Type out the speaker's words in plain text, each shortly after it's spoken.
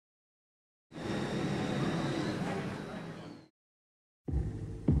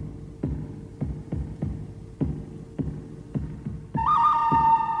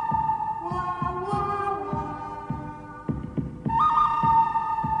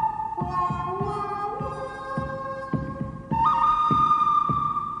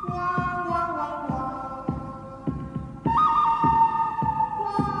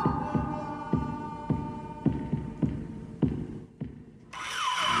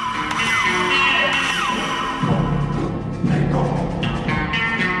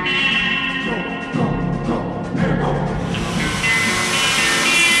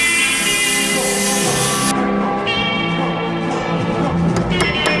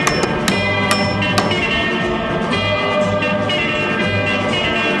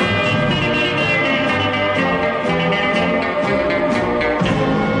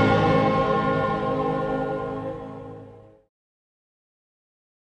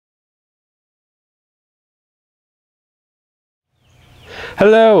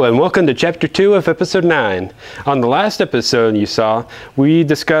Hello and welcome to Chapter 2 of Episode 9. On the last episode you saw, we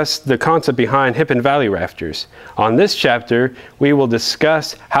discussed the concept behind hip and valley rafters. On this chapter, we will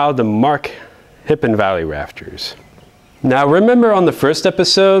discuss how to mark hip and valley rafters. Now remember on the first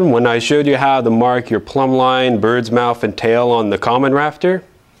episode when I showed you how to mark your plumb line, bird's mouth, and tail on the common rafter?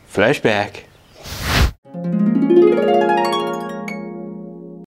 Flashback.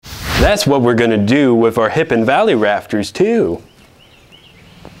 That's what we're going to do with our hip and valley rafters too.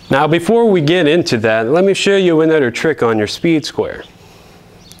 Now before we get into that, let me show you another trick on your speed square.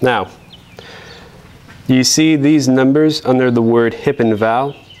 Now, you see these numbers under the word hip and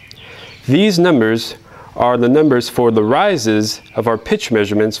val? These numbers are the numbers for the rises of our pitch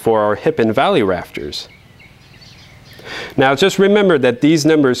measurements for our hip and valley rafters. Now just remember that these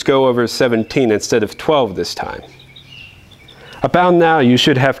numbers go over 17 instead of 12 this time. About now you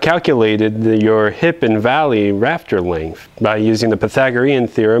should have calculated your hip and valley rafter length by using the Pythagorean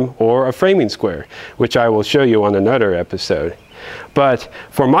theorem or a framing square, which I will show you on another episode. But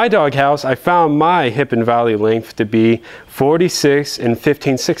for my doghouse, I found my hip and valley length to be 46 and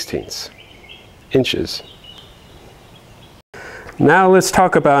 15/16 inches. Now let's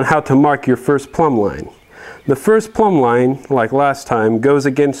talk about how to mark your first plumb line. The first plumb line, like last time, goes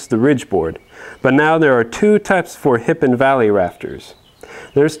against the ridge board. But now there are two types for hip and valley rafters.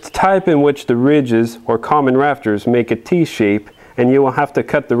 There's the type in which the ridges or common rafters make a T shape, and you will have to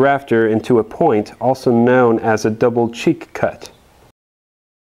cut the rafter into a point, also known as a double cheek cut.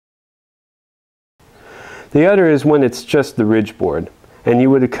 The other is when it's just the ridge board, and you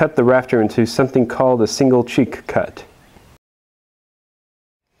would cut the rafter into something called a single cheek cut.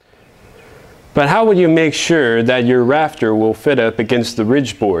 But how would you make sure that your rafter will fit up against the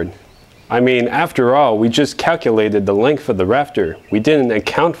ridge board? I mean, after all, we just calculated the length of the rafter. We didn't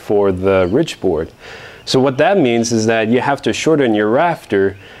account for the ridge board. So what that means is that you have to shorten your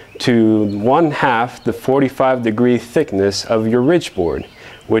rafter to 1/2 the 45-degree thickness of your ridge board,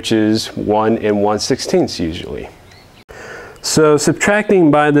 which is 1 1/16 usually. So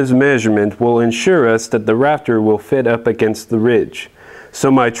subtracting by this measurement will ensure us that the rafter will fit up against the ridge.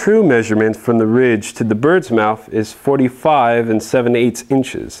 So my true measurement from the ridge to the bird's mouth is 45 7/8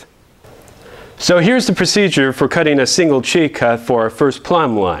 inches. So here's the procedure for cutting a single cheek cut for our first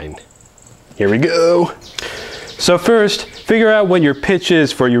plumb line. Here we go. So first, figure out what your pitch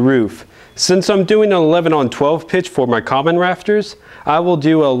is for your roof. Since I'm doing an 11/12 pitch for my common rafters, I will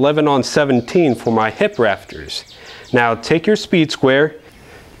do 11/17 for my hip rafters. Now take your speed square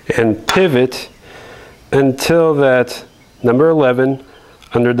and pivot until that number 11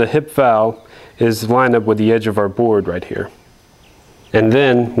 under the hip val is lined up with the edge of our board right here. And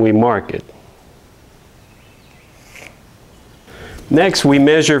then we mark it. Next, we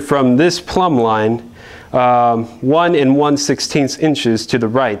measure from this plumb line 1 1/16 inches to the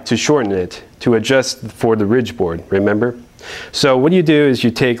right to shorten it, to adjust for the ridge board, remember? So what you do is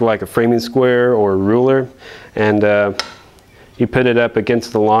you take like a framing square or a ruler and you put it up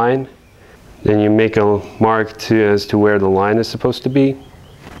against the line. Then you make a mark as to where the line is supposed to be.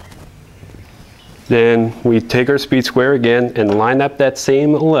 Then we take our speed square again and line up that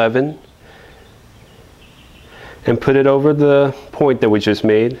same 11 and put it over the point that we just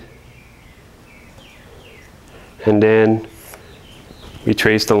made. And then we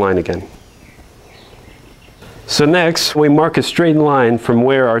trace the line again. So next, we mark a straight line from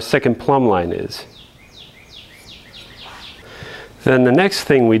where our second plumb line is. Then the next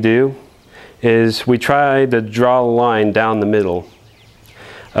thing we do is we try to draw a line down the middle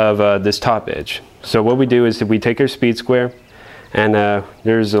of this top edge. So what we do is we take our speed square and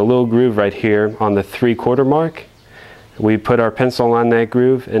there's a little groove right here on the 3/4 mark. We put our pencil on that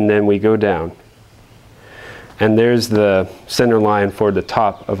groove and then we go down. And there's the center line for the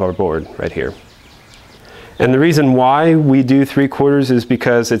top of our board right here. And the reason why we do 3/4 is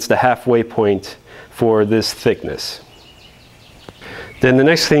because it's the halfway point for this thickness. Then the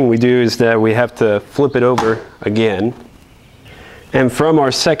next thing we do is that we have to flip it over again. And from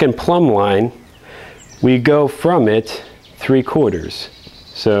our second plumb line, we go from it 3/4.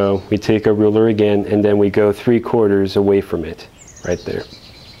 So we take a ruler again and then we go 3/4 away from it, right there.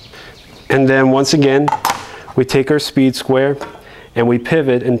 And then once again, we take our speed square and we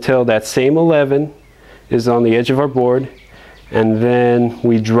pivot until that same 11 is on the edge of our board, and then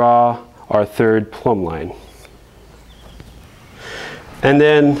we draw our third plumb line. And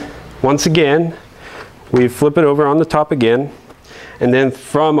then once again, we flip it over on the top again, and then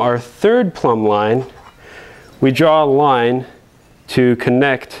from our third plumb line, we draw a line to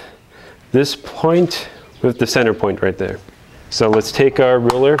connect this point with the center point right there. So let's take our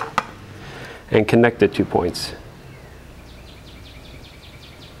ruler and connect the 2 points.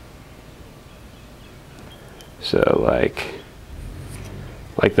 So like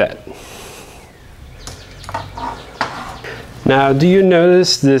that. Now, do you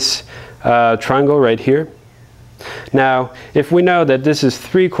notice this triangle right here? Now, if we know that this is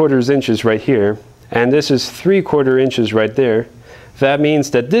 3/4 inches right here, and this is 3/4 inches right there, that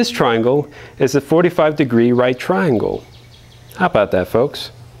means that this triangle is a 45-degree right triangle. How about that,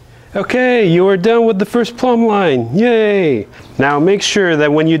 folks? Okay, you are done with the first plumb line. Yay! Now make sure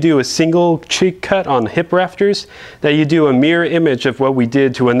that when you do a single cheek cut on hip rafters, that you do a mirror image of what we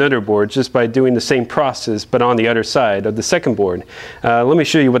did to another board just by doing the same process but on the other side of the second board. Let me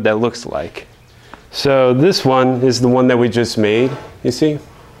show you what that looks like. So this one is the one that we just made, you see?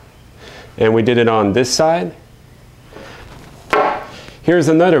 And we did it on this side. Here's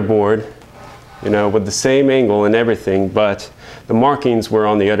another board, you know, with the same angle and everything, but the markings were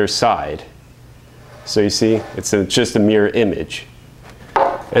on the other side. So you see, it's just a mirror image.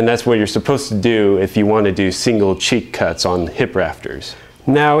 And that's what you're supposed to do if you want to do single cheek cuts on hip rafters.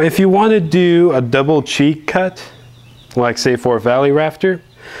 Now, if you want to do a double cheek cut, like say for a valley rafter,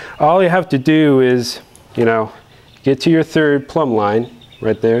 all you have to do is, you know, get to your third plumb line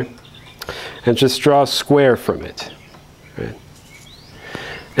right there and just draw a square from it. Right?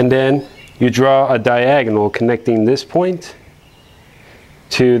 And then you draw a diagonal connecting this point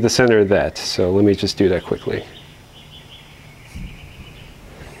to the center of that. So let me just do that quickly.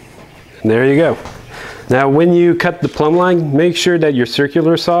 And there you go. Now when you cut the plumb line, make sure that your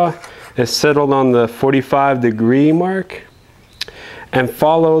circular saw is settled on the 45-degree mark, and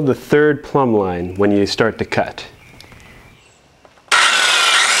follow the third plumb line when you start to cut.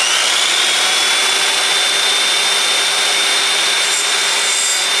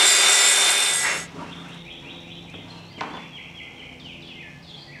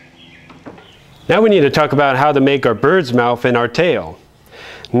 Now we need to talk about how to make our bird's mouth and our tail.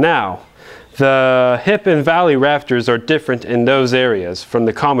 Now, the hip and valley rafters are different in those areas from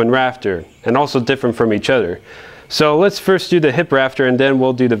the common rafter, and also different from each other. So let's first do the hip rafter and then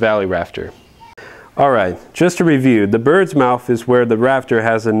we'll do the valley rafter. Alright, just to review, the bird's mouth is where the rafter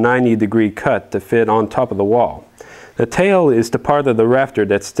has a 90-degree cut to fit on top of the wall. The tail is the part of the rafter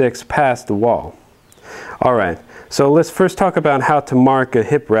that sticks past the wall. Alright, so let's first talk about how to mark a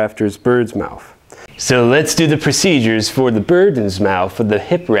hip rafter's bird's mouth. So let's do the procedures for the bird's mouth of the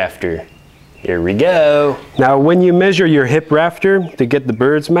hip rafter. Here we go. Now when you measure your hip rafter to get the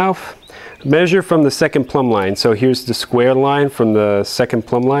bird's mouth, measure from the second plumb line. So here's the square line from the second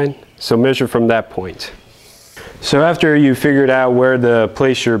plumb line. So measure from that point. So after you figured out where to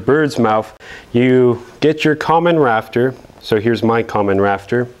place your bird's mouth, you get your common rafter. So here's my common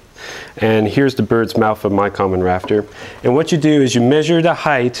rafter. And here's the bird's mouth of my common rafter. And what you do is you measure the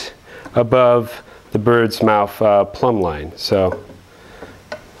height above the bird's mouth plumb line. So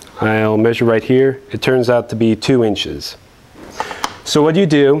I'll measure right here. It turns out to be 2 inches. So what you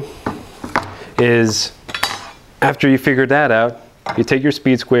do is, after you figure that out, you take your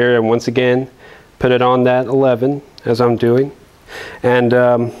speed square and once again put it on that 11 as I'm doing, and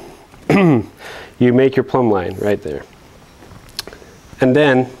you make your plumb line right there. And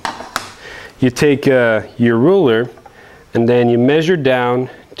then you take your ruler and then you measure down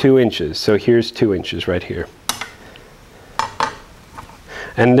 2 inches. So here's 2 inches right here.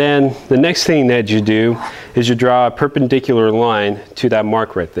 And then the next thing that you do is you draw a perpendicular line to that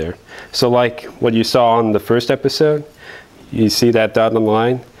mark right there. So like what you saw on the first episode, you see that dotted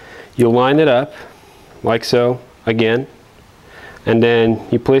line? You line it up like so again, and then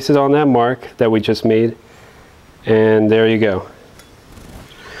you place it on that mark that we just made, and there you go.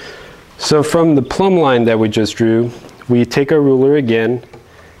 So from the plumb line that we just drew, we take our ruler again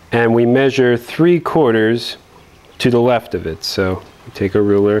and we measure 3/4 to the left of it. So we take a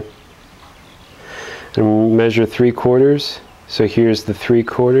ruler and measure 3/4. So here's the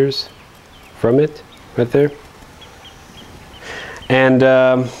 3/4 from it right there. And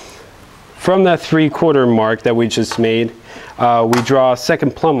from that 3/4 mark that we just made, we draw a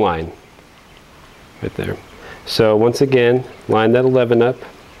second plumb line right there. So once again, line that 11 up,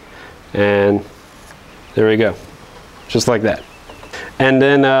 and there we go, just like that. And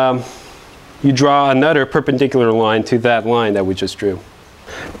then you draw another perpendicular line to that line that we just drew.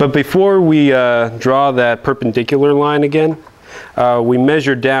 But before we draw that perpendicular line again, we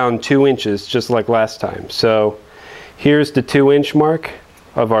measure down 2 inches just like last time. So here's the 2-inch mark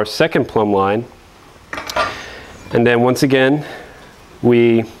of our second plumb line. And then once again,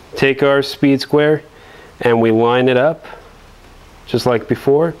 we take our speed square and we line it up just like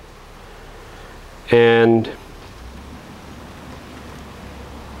before. And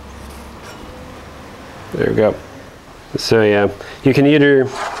there we go. So yeah, you can either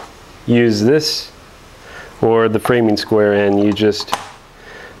use this or the framing square, and you just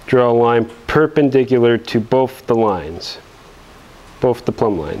draw a line perpendicular to both the lines, both the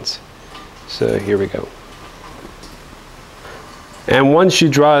plumb lines. So here we go. And once you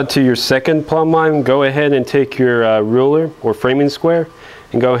draw it to your second plumb line, go ahead and take your ruler or framing square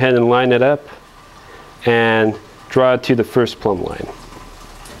and go ahead and line it up and draw it to the first plumb line.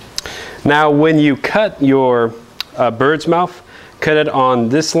 Now when you cut your bird's mouth, cut it on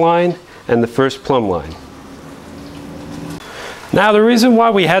this line and the first plumb line. Now the reason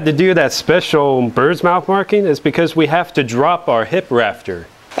why we had to do that special bird's mouth marking is because we have to drop our hip rafter.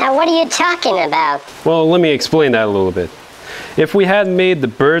 Now what are you talking about? Well, let me explain that a little bit. If we had made the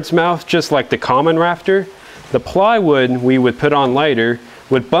bird's mouth just like the common rafter, the plywood we would put on later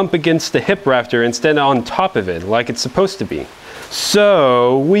would bump against the hip rafter instead of on top of it like it's supposed to be.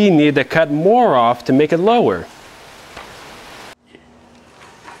 So we need to cut more off to make it lower.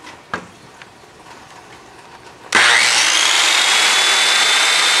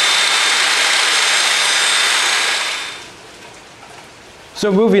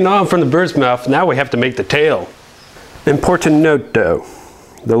 So moving on from the bird's mouth, now we have to make the tail. Important note though,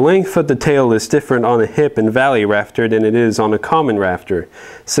 the length of the tail is different on a hip and valley rafter than it is on a common rafter,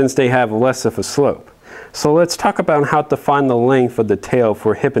 since they have less of a slope. So let's talk about how to find the length of the tail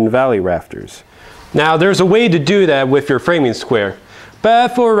for hip and valley rafters. Now there's a way to do that with your framing square,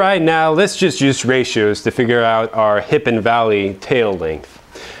 but for right now let's just use ratios to figure out our hip and valley tail length.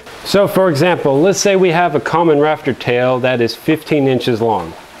 So for example, let's say we have a common rafter tail that is 15 inches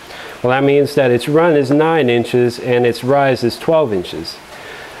long. Well, that means that its run is 9 inches and its rise is 12 inches.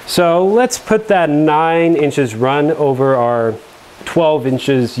 So let's put that 9 inches run over our 12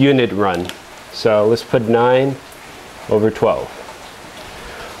 inches unit run. So let's put 9 over 12.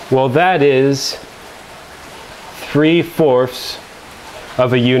 Well, that is 3/4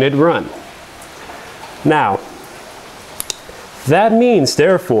 of a unit run. Now, that means,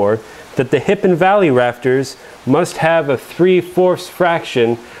 therefore, that the hip and valley rafters must have a 3/4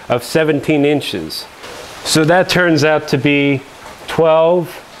 fraction of 17 inches. So that turns out to be 12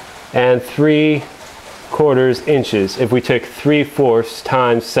 3/4 inches if we took 3/4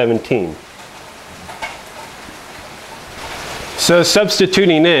 times 17. So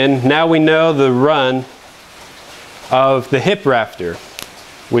substituting in, now we know the run of the hip rafter,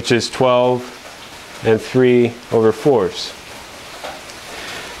 which is 12 3/4.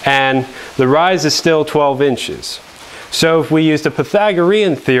 And the rise is still 12 inches. So if we use the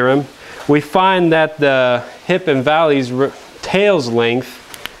Pythagorean theorem, we find that the hip and valley's tail's length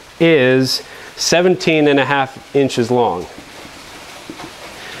is 17.5 inches long,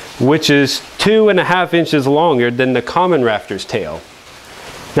 which is 2.5 inches longer than the common rafter's tail.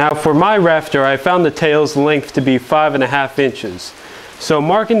 Now for my rafter, I found the tail's length to be 5.5 inches. So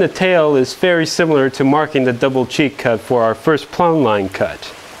marking the tail is very similar to marking the double cheek cut for our first plumb line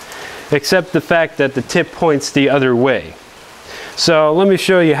cut, except the fact that the tip points the other way. So let me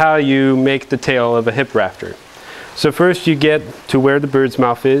show you how you make the tail of a hip rafter. So first you get to where the bird's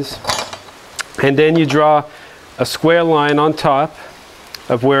mouth is, and then you draw a square line on top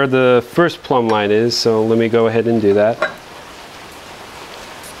of where the first plumb line is. So let me go ahead and do that.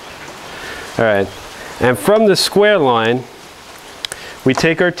 All right, and from the square line, we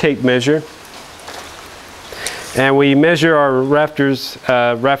take our tape measure and we measure our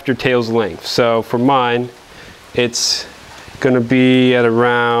rafter tail's length. So for mine, it's going to be at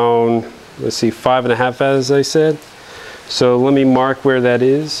around, let's see, 5.5 as I said. So let me mark where that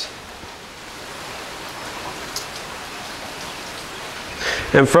is.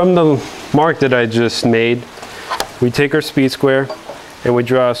 And from the mark that I just made, we take our speed square and we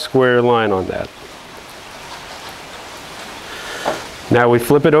draw a square line on that. Now we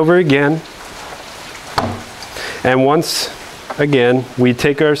flip it over again, and once again we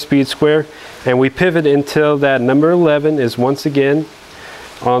take our speed square and we pivot until that number 11 is once again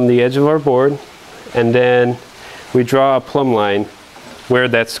on the edge of our board, and then we draw a plumb line where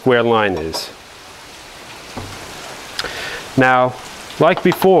that square line is. Now, like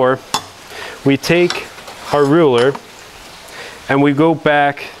before, we take our ruler and we go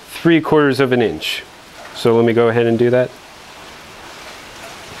back 3/4 of an inch. So let me go ahead and do that.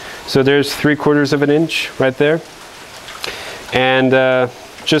 So there's 3/4 of an inch right there. And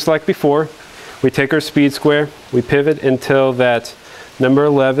just like before, we take our speed square, we pivot until that number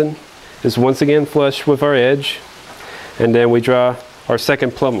 11 is once again flush with our edge, and then we draw our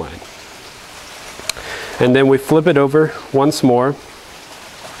second plumb line. And then we flip it over once more,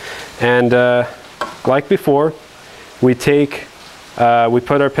 and like before, we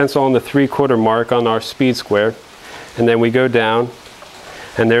put our pencil on the 3/4 mark on our speed square, and then we go down,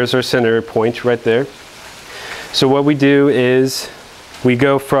 and there's our center point right there. So what we do is we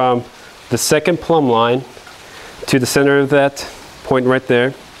go from the second plumb line to the center of that point right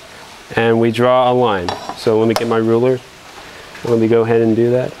there, and we draw a line. So let me get my ruler. Let me go ahead and do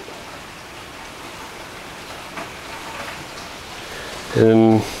that.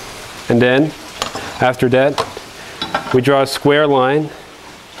 And then after that, we draw a square line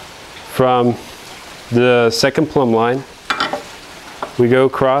from the second plumb line. We go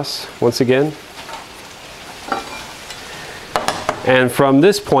across once again. And from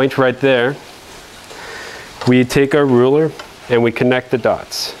this point right there, we take our ruler and we connect the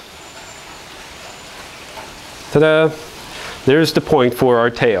dots. Ta-da! There's the point for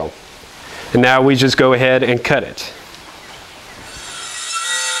our tail. And now we just go ahead and cut it.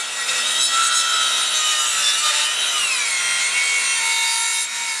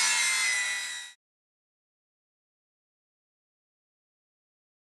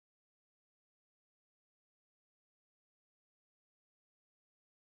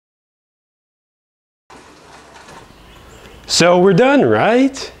 So we're done,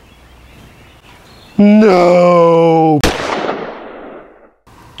 right? No!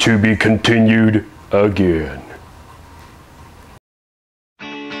 To be continued again.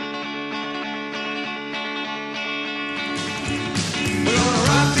 We're gonna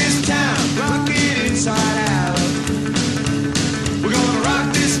rock this town, rock it inside